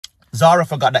Zara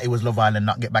forgot that it was Love Island,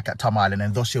 not get back at Tom Island,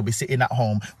 and thus she'll be sitting at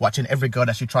home watching every girl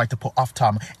that she tried to put off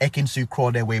Tom, Ekin-Su,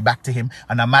 crawl their way back to him.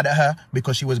 And I'm mad at her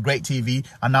because she was great TV,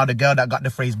 and now the girl that got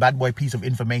the phrase bad boy piece of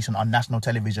information on national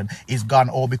television is gone,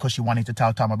 all because she wanted to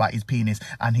tell Tom about his penis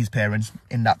and his parents,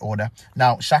 in that order.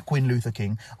 Now, Shaquin Luther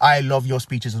King, I love your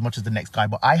speeches as much as the next guy,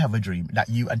 but I have a dream that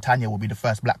you and Tanya will be the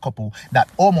first black couple that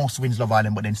almost wins Love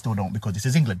Island, but then still don't, because this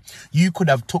is England. You could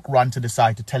have took Ron to the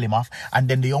side to tell him off, and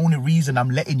then the only reason I'm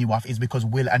letting you off is because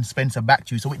Will and Spencer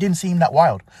backed you, so it didn't seem that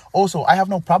wild. Also, I have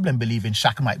no problem believing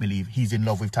Shaq might believe he's in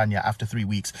love with Tanya after 3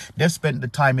 weeks. They've spent the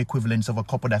time equivalents of a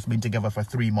couple that's been together for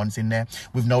 3 months in there,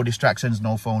 with no distractions,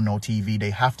 no phone, no TV. They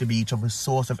have to be each other's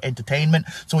source of entertainment,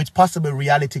 so it's possible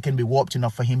reality can be warped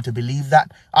enough for him to believe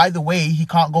that. Either way, he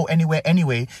can't go anywhere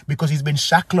anyway, because he's been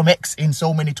Shaq-Lomex in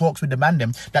so many talks with the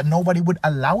mandem that nobody would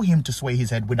allow him to sway his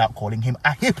head without calling him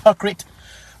a hypocrite.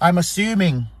 I'm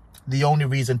assuming the only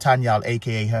reason Tanyal,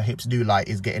 aka her hips do lie,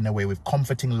 is getting away with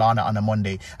comforting Lana on a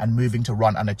Monday and moving to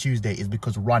Ron on a Tuesday is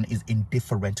because Ron is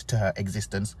indifferent to her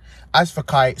existence. As for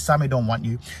Kai, Sammy don't want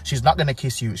you. She's not going to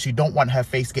kiss you. She don't want her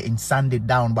face getting sanded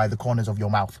down by the corners of your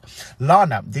mouth.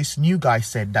 Lana, this new guy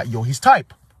said that you're his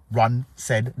type. Ron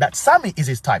said that Sammy is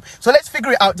his type. So let's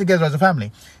figure it out together as a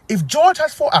family. If George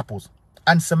has 4 apples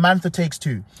and Samantha takes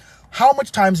 2, how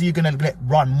much times are you going to let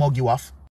Ron mug you off?